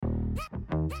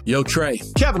Yo, Trey.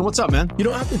 Kevin, what's up, man? You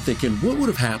know, I've been thinking, what would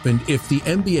have happened if the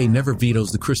NBA never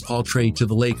vetoes the Chris Paul trade to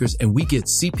the Lakers and we get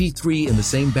CP3 in the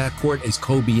same backcourt as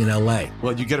Kobe in LA?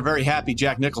 Well, you get a very happy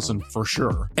Jack Nicholson for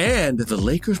sure. And the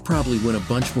Lakers probably win a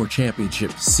bunch more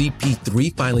championships.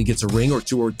 CP3 finally gets a ring or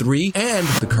 2 or 3, and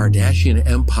the Kardashian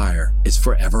empire is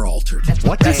forever altered.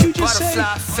 What did you just say?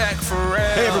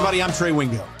 Hey, everybody, I'm Trey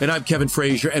Wingo. And I'm Kevin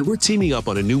Frazier, and we're teaming up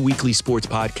on a new weekly sports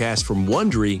podcast from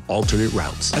Wondery, Alternate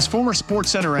Routes. As former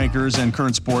Sports Center anchors and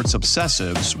current sports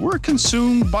obsessives, we're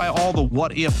consumed by all the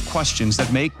what-if questions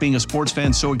that make being a sports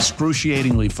fan so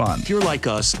excruciatingly fun. If you're like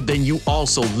us, then you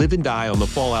also live and die on the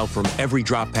fallout from every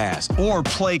drop pass. Or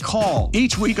play call.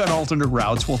 Each week on Alternate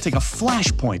Routes, we'll take a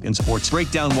flashpoint in sports,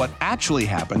 break down what actually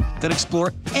happened, then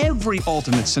explore every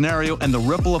alternate scenario and the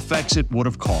ripple effects it would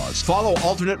have caused. Follow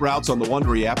Alternate Routes on the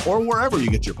Wondery app or wherever you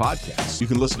get your podcasts. You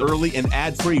can listen early and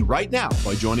ad-free right now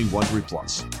by joining Wondery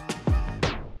Plus.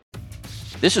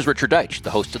 This is Richard Deitch, the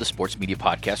host of the Sports Media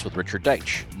Podcast with Richard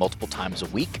Deitch. Multiple times a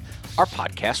week, our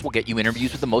podcast will get you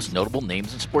interviews with the most notable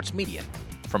names in sports media,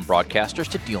 from broadcasters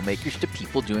to deal makers to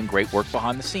people doing great work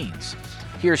behind the scenes.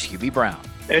 Here's Hubie Brown.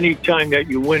 Anytime that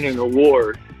you win an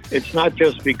award, it's not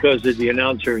just because of the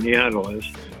announcer and the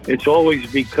analyst. It's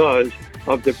always because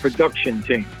of the production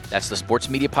team. That's the Sports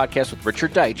Media Podcast with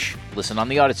Richard Deitch. Listen on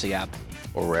the Odyssey app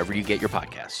or wherever you get your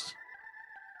podcasts.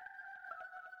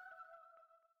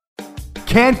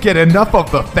 Can't get enough of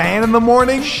the fan in the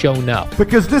morning? Shown up.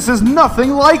 Because this is nothing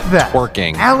like that.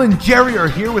 Working. Al and Jerry are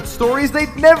here with stories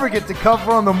they'd never get to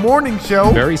cover on the morning show.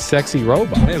 Very sexy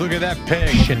robot. Hey, look at that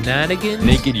pig. Shenanigans.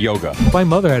 Naked yoga. My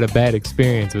mother had a bad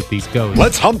experience with these ghosts.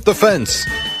 Let's hump the fence.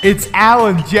 It's Al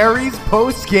and Jerry's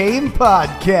post-game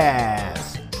podcast.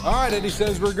 All right, Eddie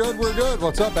says we're good. We're good.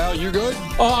 What's up, Al? You good?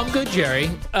 Oh, I'm good, Jerry.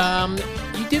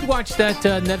 You did watch that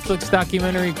Netflix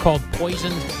documentary called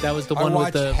Poisoned? That was the one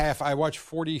with the... I watched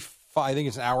 45. I think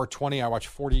it's an hour 20. I watched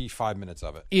 45 minutes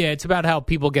of it. Yeah, it's about how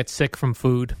people get sick from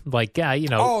food. Like, you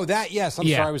know... Oh, that, yes. I'm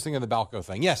sorry. I was thinking of the Balco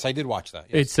thing. Yes, I did watch that.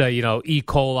 Yes. It's, E.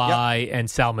 coli and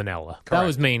salmonella. Correct. That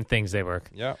was main things they were.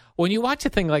 Yeah. When you watch a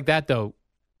thing like that, though,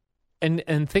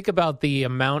 and think about the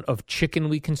amount of chicken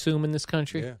we consume in this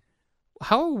country... Yeah.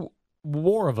 How are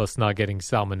more of us not getting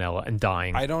salmonella and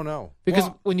dying? I don't know. Because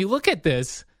when you look at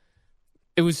this,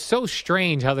 it was so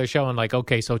strange how they're showing, like,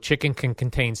 okay, so chicken can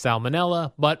contain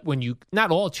salmonella, but when you,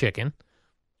 not all chicken,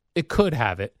 it could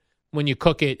have it. When you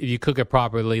cook it, if you cook it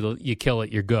properly, you kill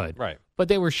it, you're good. Right. But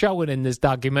they were showing in this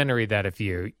documentary that if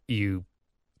you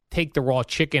take the raw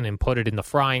chicken and put it in the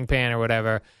frying pan or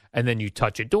whatever, and then you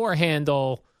touch a door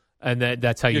handle, and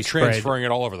that's how You're you spread. transferring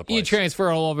it all over the place. You transfer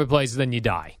it all over the place, and then you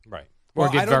die. Right. Or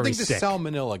Well, get I don't very think the sick.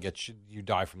 salmonella gets you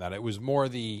die from that. It was more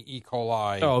the E.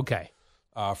 coli Oh, okay.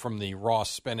 From the raw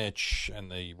spinach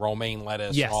and the romaine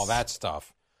lettuce Yes. and all that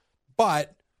stuff.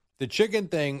 But the chicken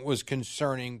thing was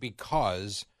concerning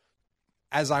because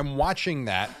as I'm watching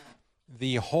that,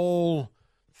 the whole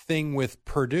thing with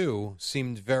Purdue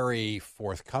seemed very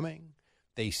forthcoming.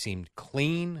 They seemed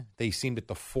clean. They seemed at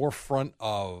the forefront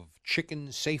of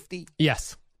chicken safety.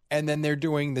 Yes. And then they're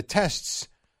doing the tests,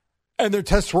 and their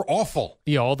tests were awful.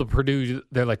 Yeah, all the Purdue,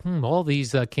 they're like, all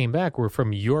these came back were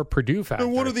from your Purdue factory.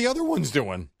 And what are the other ones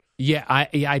doing? Yeah,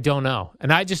 I don't know.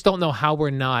 And I just don't know how we're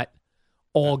not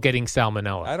all getting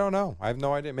salmonella. I don't know. I have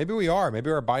no idea. Maybe we are. Maybe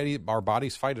our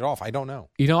bodies fight it off. I don't know.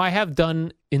 You know, I have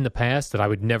done in the past that I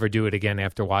would never do it again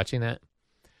after watching that.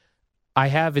 I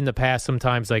have in the past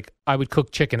sometimes, like, I would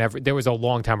cook chicken there was a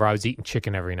long time where I was eating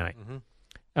chicken every night. Mm-hmm.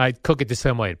 I'd cook it the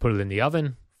same way. I'd put it in the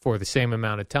oven for the same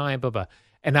amount of time, blah, blah.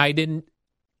 And I didn't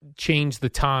change the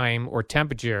time or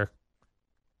temperature.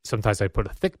 Sometimes I'd put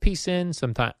a thick piece in.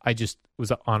 Sometimes I just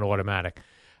was on automatic.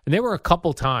 And there were a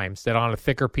couple times that on a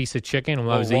thicker piece of chicken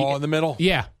when I was raw eating, in the middle?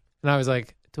 Yeah. And I was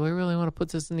like, do I really want to put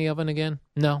this in the oven again?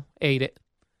 No, ate it.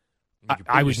 You put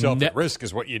I would yourself at risk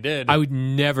is what you did. I would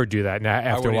never do that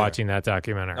after wouldn't watching that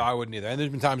documentary. No, I wouldn't either. And there's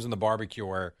been times in the barbecue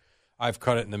where I've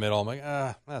cut it in the middle. I'm like,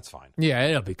 that's fine. Yeah,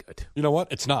 it'll be good. You know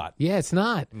what? It's not. Yeah, it's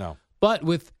not. No. But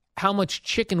with how much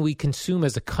chicken we consume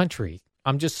as a country,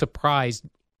 I'm just surprised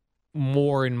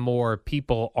more and more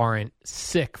people aren't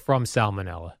sick from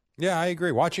salmonella. Yeah, I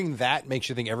agree. Watching that makes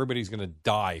you think everybody's going to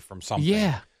die from something.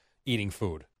 Yeah. Eating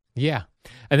food. Yeah.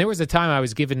 And there was a time I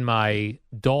was giving my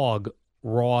dog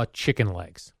raw chicken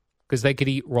legs because they could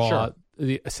eat raw. Sure.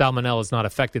 The salmonella is not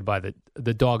affected by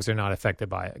the dogs are not affected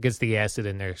by it. I guess the acid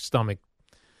in their stomach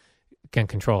can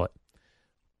control it.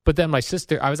 But then my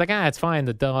sister, I was like, it's fine.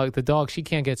 The dog, she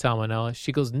can't get salmonella.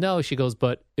 She goes, no. She goes,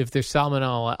 but if there's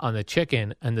salmonella on the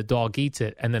chicken and the dog eats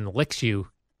it and then licks you,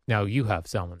 now you have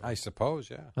salmonella. I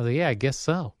suppose, yeah. I was like, yeah, I guess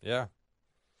so. Yeah.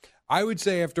 I would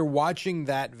say after watching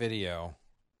that video,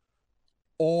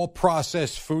 all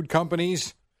processed food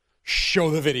companies, show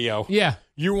the video. Yeah.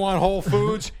 You want Whole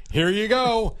Foods? Here you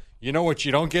go. You know what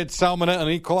you don't get salmonella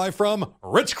and E. coli from?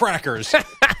 Ritz crackers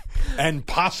and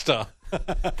pasta.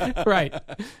 Right.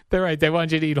 They're right. They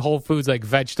want you to eat whole foods like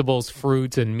vegetables,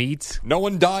 fruits, and meats. No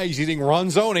one dies eating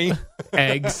ronzoni.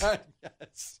 Eggs.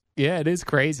 Yes. Yeah, it is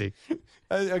crazy.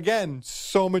 Again,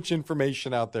 so much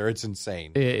information out there. It's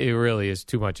insane. It really is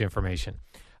too much information.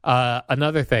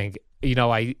 Another thing,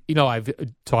 I've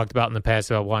talked about in the past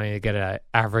about wanting to get an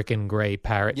African gray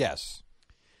parrot. Yes.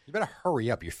 You better hurry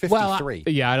up. You're 53.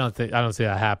 I don't see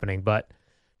that happening, but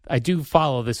I do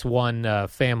follow this one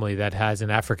family that has an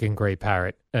African gray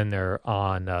parrot, and they're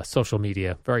on social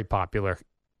media, very popular.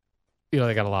 They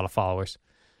got a lot of followers.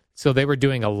 So they were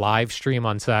doing a live stream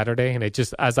on Saturday, and it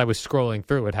just, as I was scrolling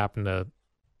through,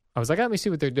 I was like, let me see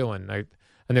what they're doing.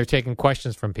 And they're taking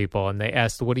questions from people, and they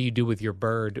asked, what do you do with your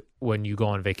bird when you go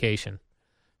on vacation?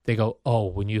 They go, oh,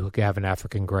 when you have an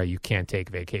African gray, you can't take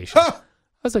vacation. I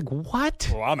was like, what?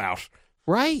 Well, I'm out.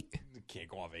 Right? You can't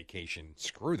go on vacation.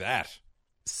 Screw that.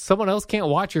 Someone else can't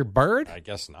watch your bird? I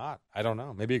guess not. I don't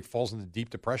know. Maybe it falls into deep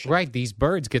depression. Right. These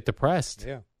birds get depressed.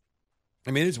 Yeah.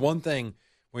 I mean, it's one thing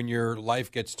when your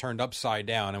life gets turned upside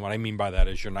down. And what I mean by that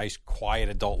is your nice, quiet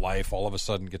adult life all of a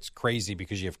sudden gets crazy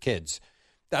because you have kids.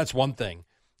 That's one thing.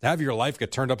 To have your life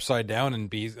get turned upside down and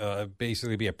be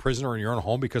basically be a prisoner in your own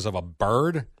home because of a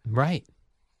bird? Right.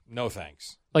 No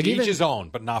thanks. Like each his own,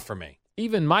 but not for me.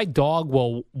 Even my dog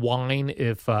will whine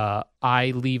if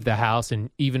I leave the house, and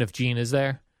even if Jean is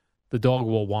there, the dog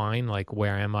will whine, like,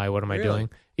 where am I? What am I doing?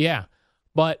 Yeah.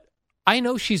 But I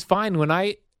know she's fine when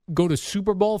I go to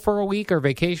Super Bowl for a week or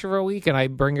vacation for a week, and I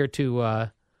bring her to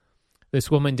this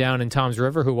woman down in Tom's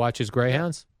River who watches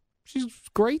greyhounds. She's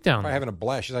great down there. Having a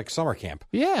blast. She's like summer camp.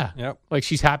 Yeah. Yep. Like,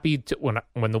 she's happy to,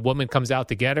 when the woman comes out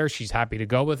to get her, she's happy to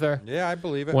go with her. Yeah, I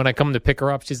believe it. When I come to pick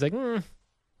her up, she's like,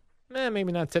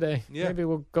 maybe not today. Yeah. Maybe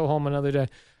we'll go home another day.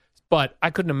 But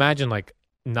I couldn't imagine, like,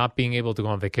 not being able to go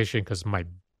on vacation because my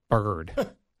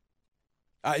bird.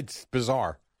 It's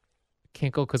bizarre.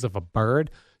 Can't go because of a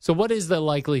bird. So what is the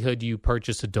likelihood you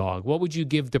purchase a dog? What would you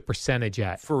give the percentage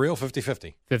at? For real,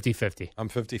 50-50. 50-50. I'm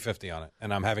 50-50 on it,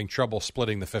 and I'm having trouble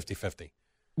splitting the 50-50.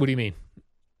 What do you mean?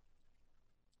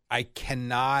 I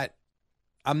cannot.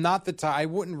 I'm not the type. I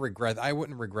wouldn't regret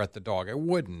the dog. I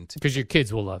wouldn't. Because your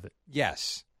kids will love it.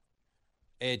 Yes.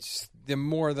 It's the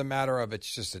more the matter of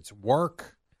it's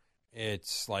work.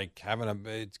 It's like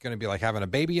it's going to be like having a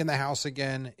baby in the house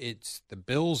again. The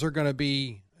bills are going to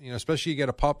be, especially you get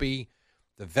a puppy,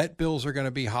 the vet bills are going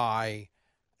to be high.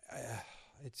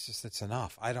 It's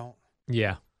enough.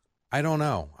 Yeah. I don't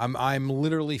know. I'm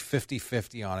literally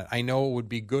 50-50 on it. I know it would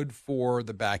be good for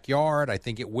the backyard. I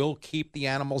think it will keep the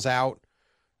animals out.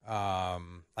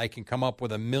 I can come up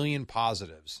with a million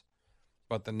positives,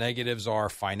 but the negatives are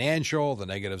financial. The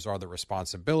negatives are the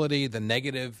responsibility. The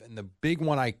negative and the big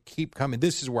one I keep coming.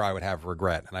 This is where I would have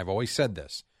regret, and I've always said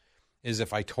this, is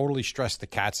if I totally stress the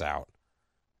cats out.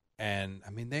 And, I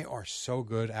mean, they are so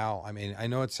good, Al. I mean, I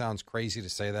know it sounds crazy to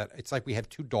say that. It's like we have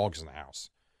two dogs in the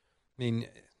house. I mean,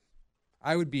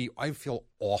 I feel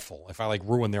awful if I,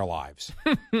 ruin their lives.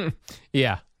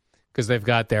 Yeah, because they've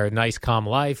got their nice, calm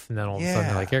life, and then all of a sudden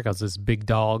they're like, here comes this big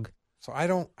dog. So I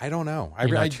don't know.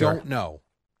 I don't know.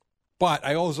 But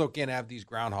I also can't have these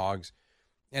groundhogs.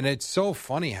 And it's so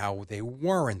funny how they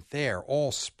weren't there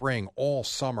all spring, all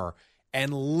summer.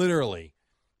 And literally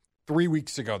 3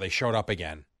 weeks ago, they showed up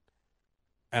again.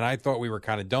 And I thought we were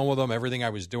kind of done with them. Everything I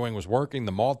was doing was working,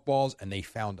 the mothballs. And they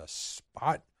found a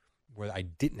spot where I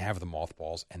didn't have the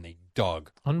mothballs. And they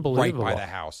dug Unbelievable. right by the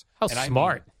house. How and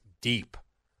smart. I mean, deep.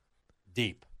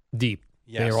 Yes.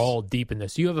 They're all deep in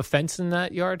this. You have a fence in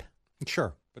that yard?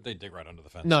 Sure. But they dig right under the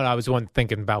fence. No, I was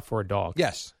thinking about for a dog.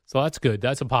 Yes. So that's good.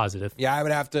 That's a positive. Yeah, I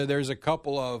would have to. There's a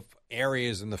couple of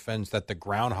areas in the fence that the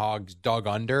groundhogs dug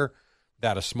under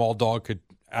that a small dog could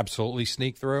absolutely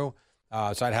sneak through.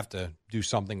 So I'd have to do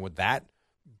something with that.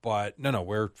 But no,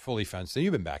 we're fully fenced.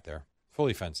 You've been back there.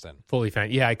 Fully fenced in. Fully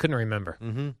fenced. Yeah, I couldn't remember.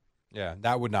 Mm-hmm. Yeah,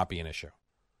 that would not be an issue.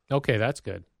 Okay, that's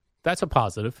good. That's a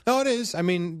positive. No, it is. I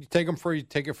mean, you take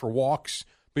it for walks,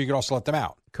 but you could also let them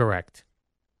out. Correct.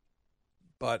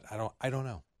 But I don't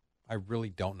know. I really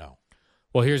don't know.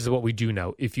 Well, here's what we do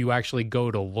know. If you actually go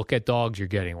to look at dogs, you're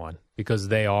getting one because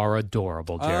they are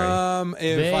adorable, Jerry.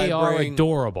 They are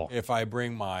adorable. If I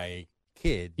bring my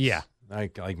kids. Yeah.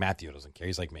 Like Matthew doesn't care.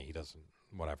 He's like me. He doesn't,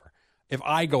 whatever. If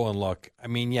I go and look, I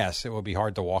mean, yes, it would be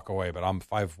hard to walk away, but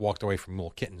I've walked away from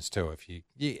little kittens too. It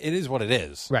is what it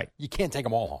is. Right. You can't take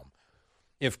them all home.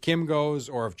 If Kim goes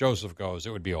or if Joseph goes,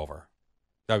 it would be over.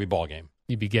 That would be ball game.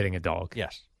 You'd be getting a dog.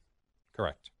 Yes.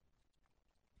 Correct.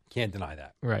 Can't deny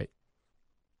that. Right.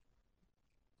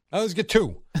 Now let's get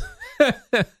 2.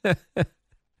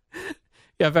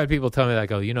 Yeah, I've had people tell me that,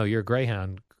 go, your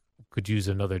greyhound could use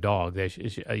another dog.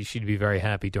 She'd be very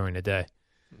happy during the day.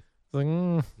 Like,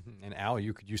 And Al,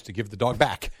 you could use to give the dog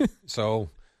back. So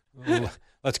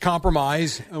let's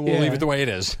compromise, and we'll leave it the way it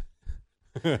is.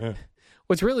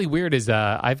 What's really weird is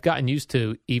I've gotten used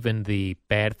to even the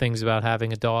bad things about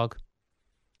having a dog,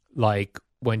 like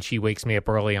when she wakes me up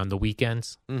early on the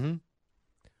weekends. Mm-hmm.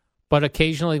 But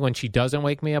occasionally when she doesn't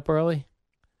wake me up early,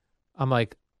 I'm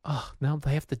like, oh, now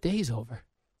half the day's over.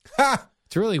 Ha!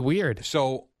 It's really weird.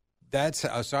 So that's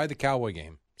outside the Cowboy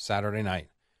game, Saturday night,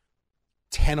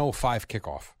 10:05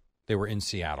 kickoff. They were in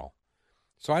Seattle.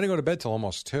 So I had to go to bed till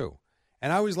almost 2.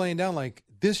 And I was laying down like,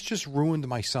 this just ruined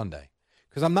my Sunday.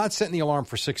 Because I'm not setting the alarm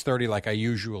for 6:30 like I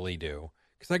usually do.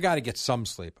 Because I got to get some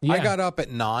sleep. Yeah. I got up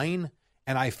at 9,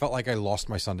 and I felt like I lost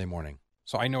my Sunday morning.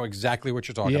 So I know exactly what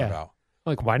you're talking about.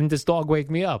 Like, why didn't this dog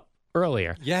wake me up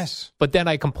earlier? Yes. But then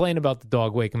I complain about the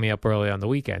dog waking me up early on the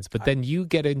weekends. But then you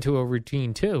get into a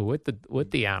routine, too,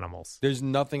 with the animals. There's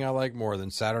nothing I like more than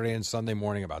Saturday and Sunday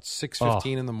morning, about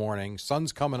 6:15 in the morning.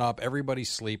 Sun's coming up, everybody's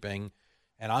sleeping,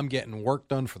 and I'm getting work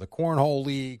done for the Cornhole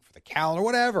League, for the calendar,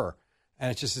 whatever.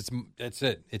 And it's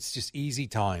it. It's just easy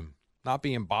time. Not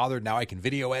being bothered. Now I can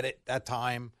video edit that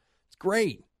time. It's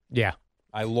great. Yeah.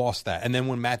 I lost that. And then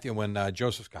when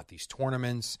Joseph's got these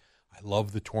tournaments, I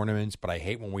love the tournaments, but I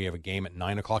hate when we have a game at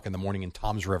 9 o'clock in the morning in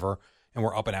Toms River and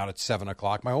we're up and out at 7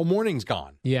 o'clock. My whole morning's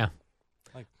gone. Yeah.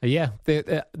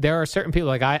 There are certain people,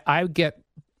 like I get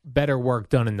better work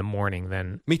done in the morning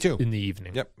than me too. In the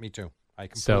evening. Yep, me too. I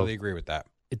completely agree with that.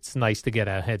 It's nice to get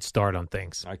a head start on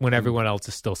things when everyone else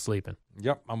is still sleeping.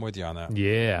 Yep, I'm with you on that.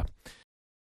 Yeah.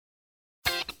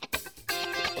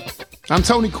 I'm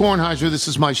Tony Kornheiser. This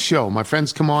is my show. My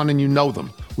friends come on and you know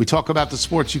them. We talk about the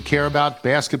sports you care about,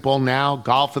 basketball now,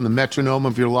 golf, and the metronome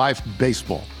of your life,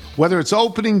 baseball. Whether it's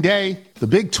opening day, the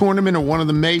big tournament, or one of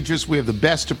the majors, we have the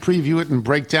best to preview it and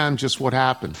break down just what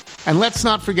happened. And let's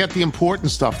not forget the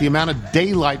important stuff, the amount of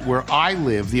daylight where I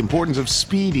live, the importance of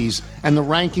speedies, and the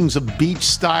rankings of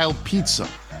beach-style pizza.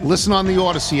 Listen on the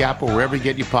Odyssey app or wherever you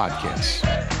get your podcasts.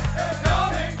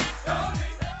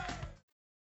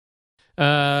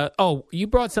 You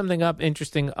brought something up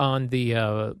interesting on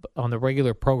the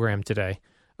regular program today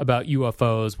about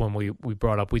UFOs. When we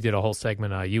brought up, we did a whole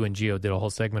segment. You and Gio did a whole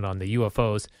segment on the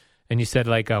UFOs, and you said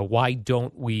like, why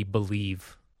don't we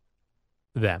believe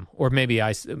them? Or maybe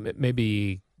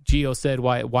Gio said,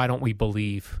 why don't we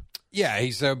believe? Yeah,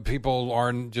 he said people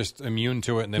aren't just immune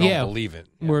to it and they don't believe it.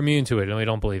 Yeah. We're immune to it and we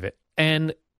don't believe it.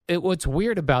 And what's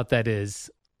weird about that is,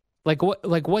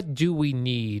 what do we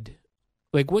need?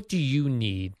 Like, what do you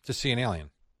need to see an alien?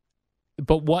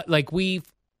 But what, well,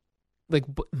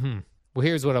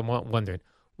 here's what I'm wondering.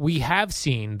 We have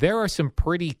seen, there are some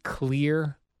pretty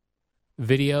clear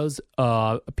videos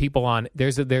of people on,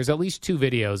 there's at least 2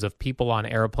 videos of people on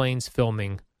airplanes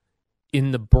filming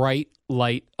in the bright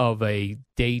light of a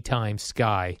daytime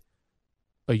sky,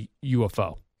 a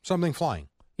UFO. Something flying.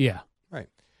 Yeah. Right.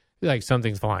 Like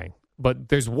something's flying. But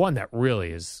there's one that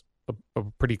really is a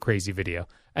pretty crazy video.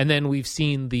 And then we've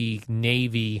seen the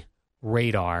Navy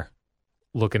radar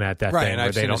looking at that right, thing. And where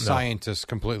I've they seen don't a scientist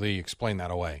completely explain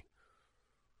that away.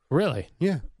 Really?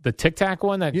 Yeah. The Tic Tac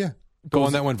one? The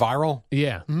one that went viral?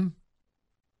 Yeah. Mm-hmm.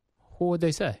 What would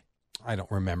they say? I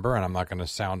don't remember, and I'm not going to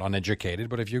sound uneducated,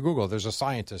 but if you Google, there's a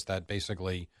scientist that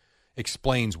basically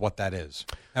explains what that is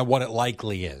and what it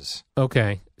likely is.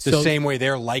 Okay. The same way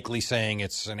they're likely saying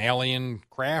it's an alien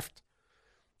craft.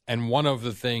 And one of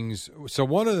the things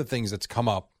that's come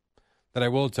up that I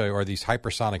will tell you are these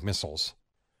hypersonic missiles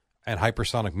and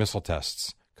hypersonic missile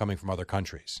tests coming from other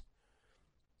countries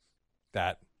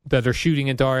that are shooting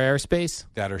into our airspace?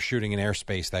 That are shooting in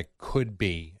airspace that could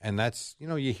be. And that's,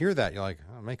 you hear that, you're like,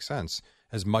 oh, it makes sense.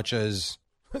 As much as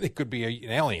it could be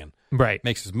an alien. Right.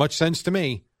 Makes as much sense to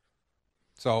me.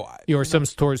 So, or some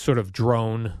sort of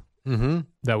drone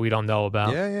that we don't know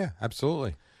about. Yeah,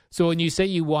 absolutely. So when you say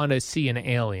you want to see an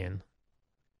alien,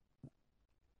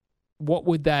 who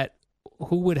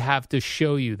would have to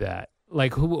show you that?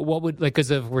 Like,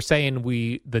 because if we're saying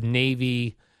the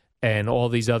Navy and all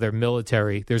these other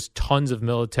military, there's tons of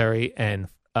military and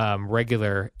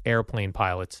regular airplane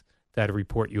pilots that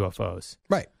report UFOs.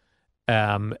 Right.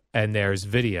 And there's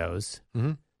videos.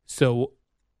 Mm-hmm. So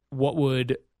what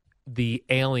would the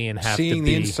alien have to be? Seeing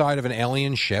the inside of an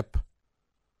alien ship.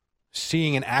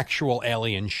 Seeing an actual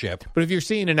alien ship. But if you're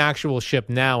seeing an actual ship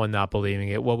now and not believing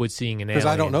it, what would seeing an alien do?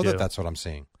 Because I don't know that that's what I'm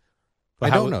seeing. I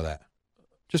don't know that.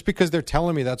 Just because they're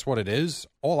telling me that's what it is,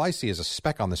 all I see is a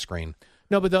speck on the screen.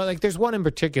 No, but there's one in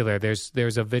particular.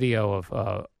 There's a video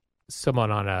of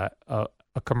someone on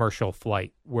a commercial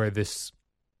flight where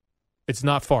it's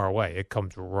not far away. It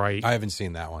comes right. I haven't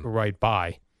seen that one. Right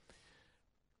by.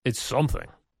 It's something.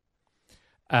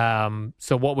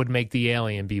 So what would make the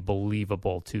alien be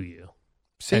believable to you?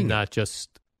 Seeing and not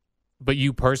just, but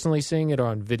you personally seeing it or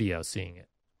on video seeing it?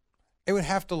 It would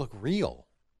have to look real.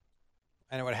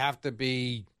 And it would have to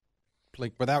be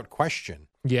like without question.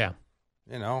 Yeah.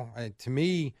 You know, to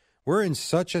me, we're in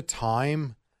such a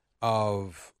time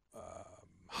of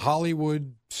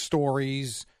Hollywood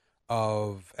stories,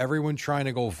 of everyone trying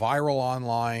to go viral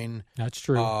online. That's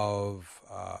true. Of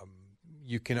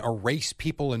you can erase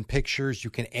people in pictures.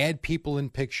 You can add people in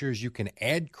pictures. You can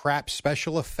add crap,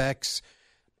 special effects.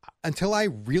 Until I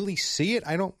really see it,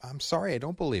 I'm sorry, I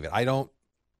don't believe it. I'm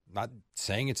not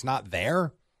saying it's not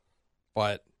there,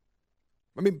 but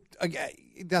I mean,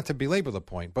 not to belabor the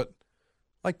point, but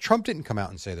like Trump didn't come out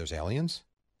and say there's aliens.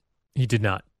 He did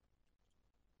not.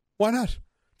 Why not?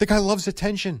 The guy loves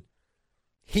attention.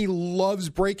 He loves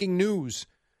breaking news.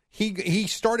 He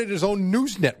started his own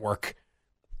news network.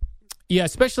 Yeah,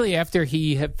 especially after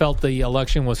he had felt the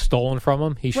election was stolen from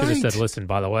him. He should have said, listen,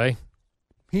 by the way,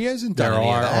 he hasn't done there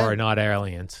any of that. are not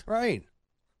aliens. Right.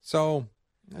 So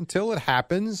until it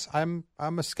happens, I'm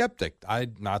a skeptic.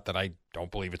 Not that I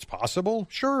don't believe it's possible.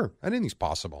 Sure, anything's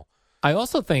possible. I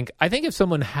also think if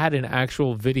someone had an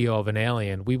actual video of an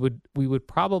alien, we would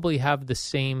probably have the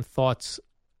same thoughts,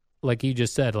 like you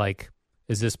just said. Like,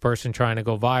 is this person trying to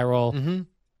go viral? Mm-hmm.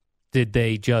 Did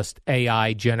they just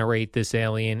AI generate this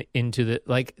alien into the,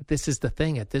 like, this is the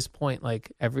thing at this point,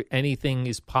 like anything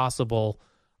is possible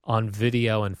on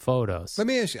video and photos. Let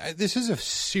me ask you, this is a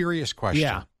serious question.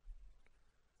 Yeah.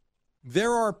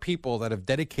 There are people that have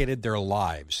dedicated their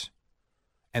lives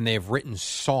and they have written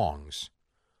songs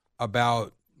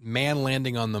about man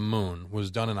landing on the moon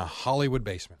was done in a Hollywood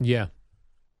basement. Yeah.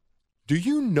 Do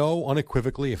you know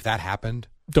unequivocally if that happened?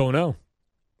 Don't know.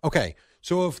 Okay.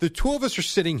 So if the two of us are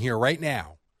sitting here right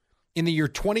now in the year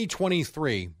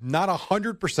 2023, not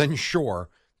 100% sure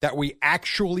that we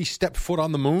actually stepped foot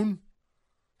on the moon,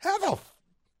 how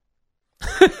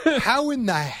in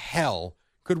the hell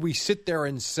could we sit there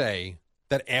and say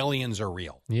that aliens are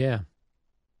real? Yeah.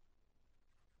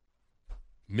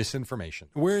 Misinformation.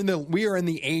 We are in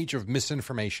the age of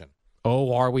misinformation.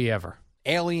 Oh, are we ever?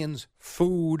 Aliens,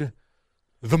 food,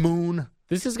 the moon.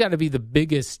 This has got to be the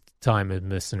biggest time of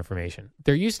misinformation.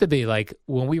 There used to be, like,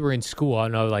 when we were in school, I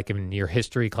don't know, like in your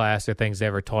history class or things they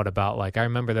ever taught about, like, I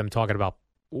remember them talking about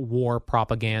war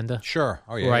propaganda. Sure.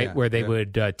 Oh, yeah. Right? Yeah. Where they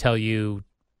would tell you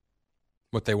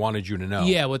what they wanted you to know.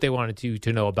 Yeah, what they wanted you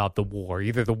to know about the war,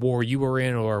 either the war you were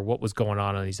in or what was going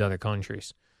on in these other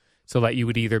countries. So that you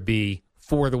would either be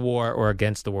for the war or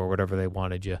against the war, whatever they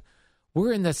wanted you.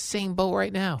 We're in the same boat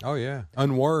right now. Oh, yeah.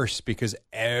 And worse, because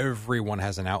everyone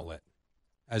has an outlet,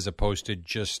 as opposed to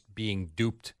just being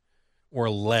duped or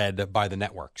led by the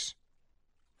networks.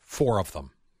 4 of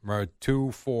them.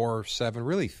 2, 4, 7.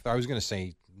 Really, I was going to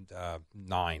say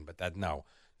 9, but no.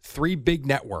 3 big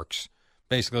networks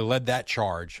basically led that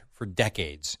charge for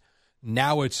decades.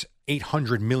 Now it's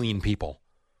 800 million people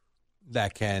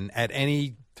that can, at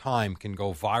any time, can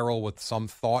go viral with some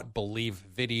thought, belief,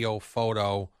 video,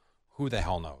 photo. Who the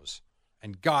hell knows?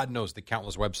 And God knows the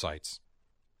countless websites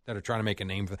that are trying to make a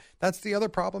name for. That's the other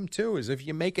problem too, is if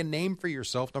you make a name for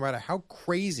yourself, no matter how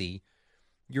crazy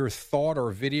your thought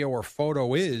or video or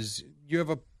photo is, you have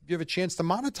a chance to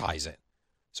monetize it.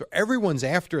 So everyone's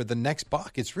after the next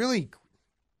buck. It's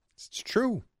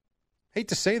true. Hate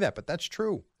to say that, but that's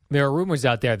true. There are rumors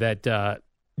out there that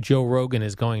Joe Rogan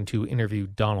is going to interview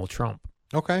Donald Trump.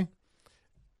 Okay.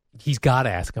 He's got to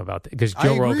ask him about that because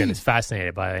Joe Rogan is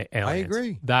fascinated by aliens. I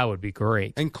agree. That would be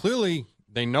great. And clearly,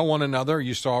 they know one another.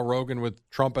 You saw Rogan with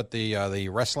Trump at the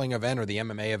wrestling event or the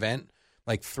MMA event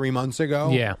like 3 months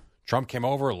ago. Yeah. Trump came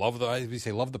over, loved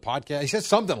the podcast. He said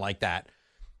something like that.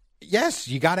 Yes,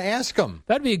 you got to ask him.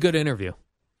 That'd be a good interview.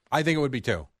 I think it would be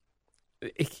too.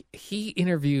 He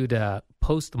interviewed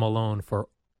Post Malone for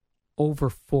over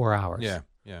 4 hours.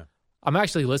 Yeah. I'm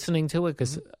actually listening to it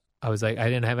because I was like, I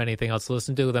didn't have anything else to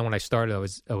listen to. Then when I started,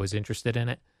 I was interested in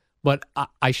it. But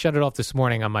I shut it off this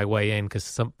morning on my way in because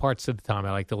some parts of the time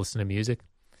I like to listen to music.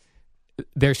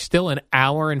 There's still an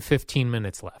hour and 15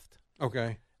 minutes left.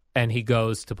 Okay. And he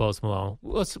goes to Post Malone.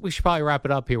 We should probably wrap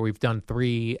it up here. We've done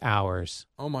 3 hours.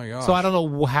 Oh, my gosh. So I don't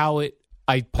know how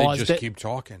I paused it. They just keep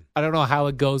talking. I don't know how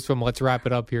it goes from let's wrap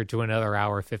it up here to another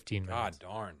hour, 15 minutes. God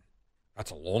darn.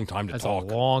 That's a long time to talk.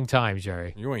 That's a long time,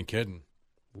 Jerry. You ain't kidding.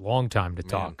 Long time to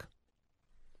talk.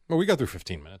 Well, we got through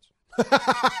 15 minutes.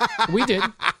 We did.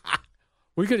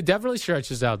 We could have definitely stretched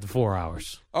this out to 4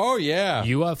 hours. Oh, yeah.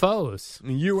 UFOs.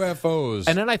 UFOs.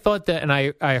 And then I thought that, and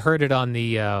I heard it on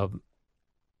the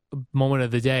moment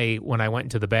of the day when I went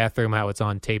into the bathroom, how it's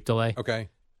on tape delay. Okay.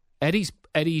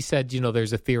 Eddie said,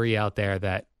 there's a theory out there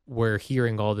that we're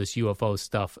hearing all this UFO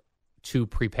stuff to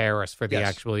prepare us for the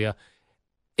actual,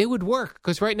 it would work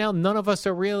because right now none of us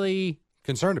are really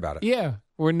concerned about it. Yeah,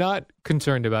 we're not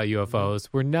concerned about UFOs.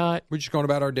 We're just going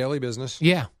about our daily business.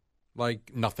 Yeah.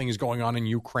 Like nothing is going on in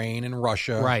Ukraine and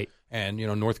Russia. Right. And,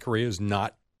 North Korea is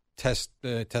not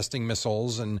testing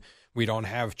missiles, and we don't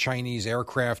have Chinese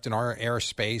aircraft in our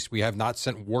airspace. We have not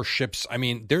sent warships. I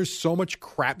mean, there's so much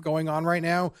crap going on right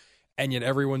now, and yet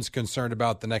everyone's concerned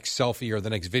about the next selfie or the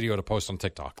next video to post on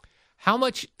TikTok. How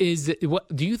much is it?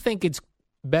 What do you think it's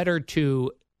better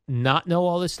to not know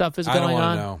all this stuff is going on? I don't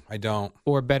want to know. I don't.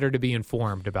 Or better to be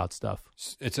informed about stuff?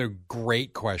 It's a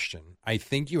great question. I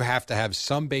think you have to have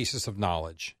some basis of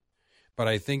knowledge, but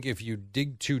I think if you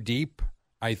dig too deep,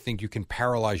 I think you can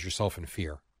paralyze yourself in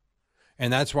fear.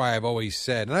 And that's why I've always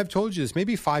said, and I've told you this,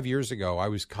 maybe 5 years ago, I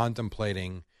was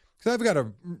contemplating, because I've got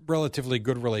a relatively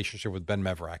good relationship with Ben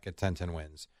Meverack at 1010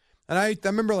 Wins. And I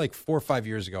remember like 4 or 5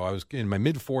 years ago, I was in my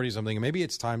mid-40s. I'm thinking maybe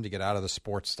it's time to get out of the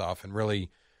sports stuff and really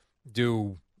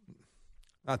do,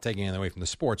 not taking anything away from the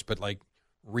sports, but like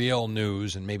real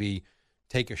news and maybe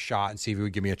take a shot and see if he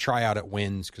would give me a tryout at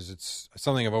Wins because it's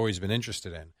something I've always been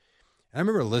interested in. And I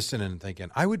remember listening and thinking,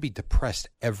 I would be depressed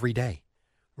every day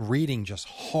reading just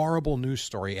horrible news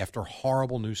story after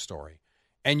horrible news story.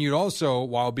 And you'd also,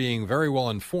 while being very well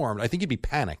informed, I think you'd be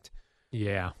panicked.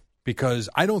 Yeah. Because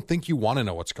I don't think you want to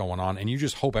know what's going on, and you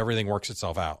just hope everything works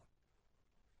itself out.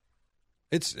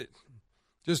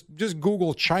 Just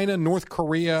Google China, North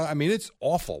Korea. I mean, it's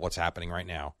awful what's happening right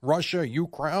now. Russia,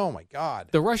 Ukraine. Oh, my God.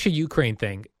 The Russia-Ukraine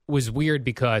thing was weird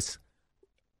because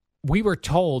we were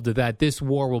told that this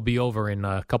war will be over in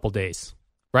a couple days,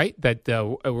 right? That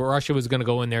Russia was going to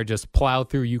go in there, just plow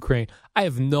through Ukraine. I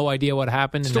have no idea what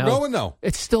happened. It's still going, though.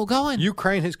 It's still going.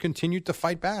 Ukraine has continued to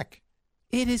fight back.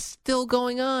 It is still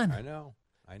going on. I know.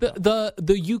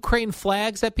 The Ukraine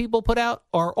flags that people put out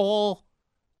are all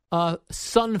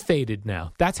sun faded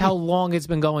now. That's how long it's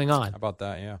been going on. How about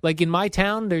that, yeah. Like in my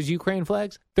town, there's Ukraine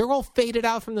flags. They're all faded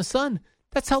out from the sun.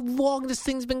 That's how long this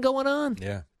thing's been going on.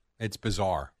 Yeah. It's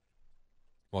bizarre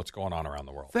what's going on around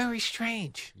the world. Very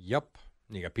strange. Yep.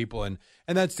 You got people, and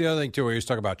that's the other thing, too, where you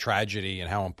talk about tragedy and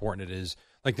how important it is.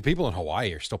 Like the people in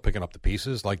Hawaii are still picking up the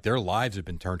pieces. Like their lives have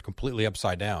been turned completely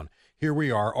upside down. Here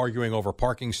we are arguing over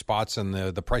parking spots and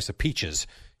the price of peaches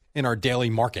in our daily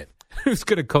market. Who's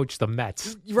going to coach the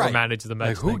Mets or manage the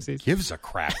Mets? Like, who gives a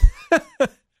crap?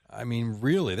 I mean,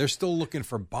 really, they're still looking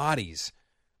for bodies,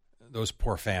 those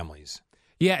poor families.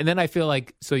 Yeah, and then I feel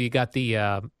like, so you got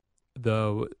the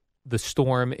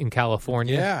storm in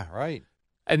California. Yeah, right.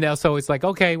 And now, so it's like,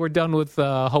 okay, we're done with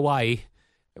Hawaii.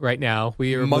 Right now,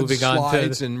 we are moving on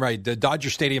to and the Dodger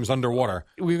Stadium's underwater.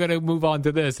 We're going to move on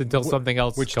to this until something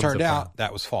else, which comes turned about. out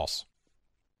that was false.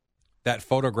 That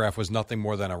photograph was nothing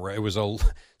more than it was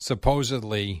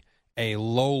supposedly a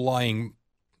low-lying,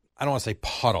 I don't want to say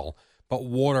puddle, but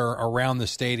water around the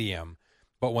stadium.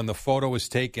 But when the photo was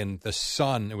taken, the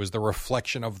sun, it was the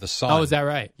reflection of the sun. Oh, is that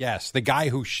right? Yes, the guy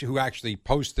who actually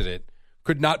posted it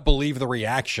could not believe the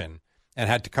reaction. And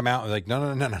had to come out and like,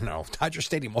 no. Dodger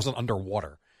Stadium wasn't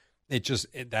underwater.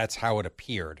 That's how it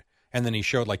appeared. And then he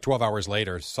showed like 12 hours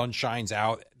later, sun shines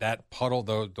out, that puddle,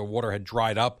 the water had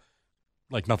dried up,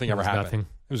 like nothing ever happened. Nothing.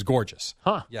 It was gorgeous.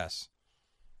 Huh. Yes.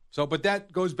 So, but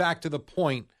that goes back to the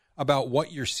point about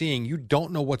what you're seeing. You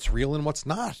don't know what's real and what's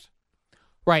not.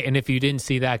 Right. And if you didn't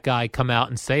see that guy come out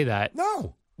and say that,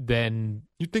 no, then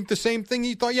you think the same thing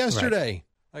you thought yesterday. Right.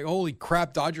 Like, holy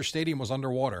crap, Dodger Stadium was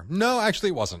underwater. No, actually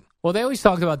it wasn't. Well, they always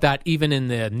talked about that even in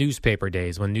the newspaper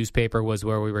days when newspaper was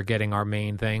where we were getting our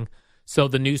main thing. So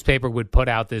the newspaper would put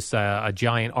out this a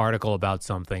giant article about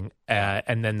something,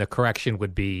 and then the correction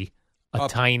would be a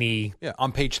tiny... Yeah,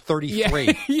 on page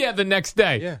 33. Yeah, the next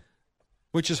day. Yeah,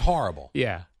 which is horrible.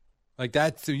 Yeah. Like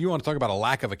that, you want to talk about a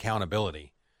lack of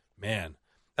accountability. Man,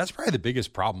 that's probably the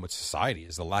biggest problem with society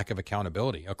is the lack of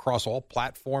accountability across all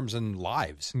platforms and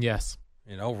lives. Yes.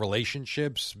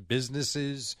 Relationships,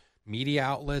 businesses, media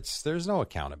outlets. There's no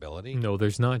accountability. No,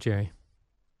 there's not, Jerry.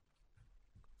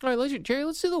 All right, Jerry,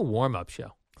 let's do the warm-up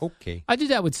show. Okay. I did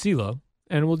that with CeeLo,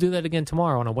 and we'll do that again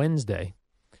tomorrow on a Wednesday.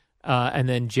 And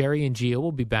then Jerry and Gio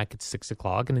will be back at 6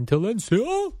 o'clock. And until then,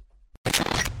 CeeLo.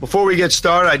 Before we get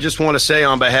started, I just want to say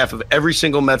on behalf of every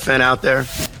single Met fan out there,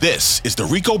 this is the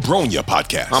Rico Bronya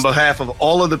Podcast. On behalf of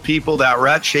all of the people that were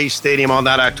at Chase Stadium on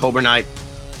that October night,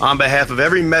 on behalf of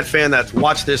every Met fan that's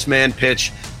watched this man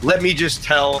pitch, let me just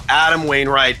tell Adam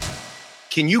Wainwright,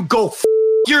 Can you go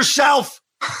yourself?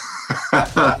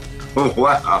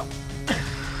 Wow.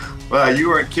 Wow, you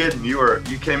weren't kidding. You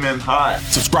came in hot.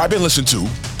 Subscribe and listen to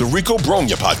the Rico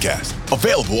Bronya Podcast,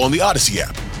 available on the Odyssey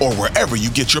app or wherever you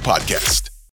get your podcast.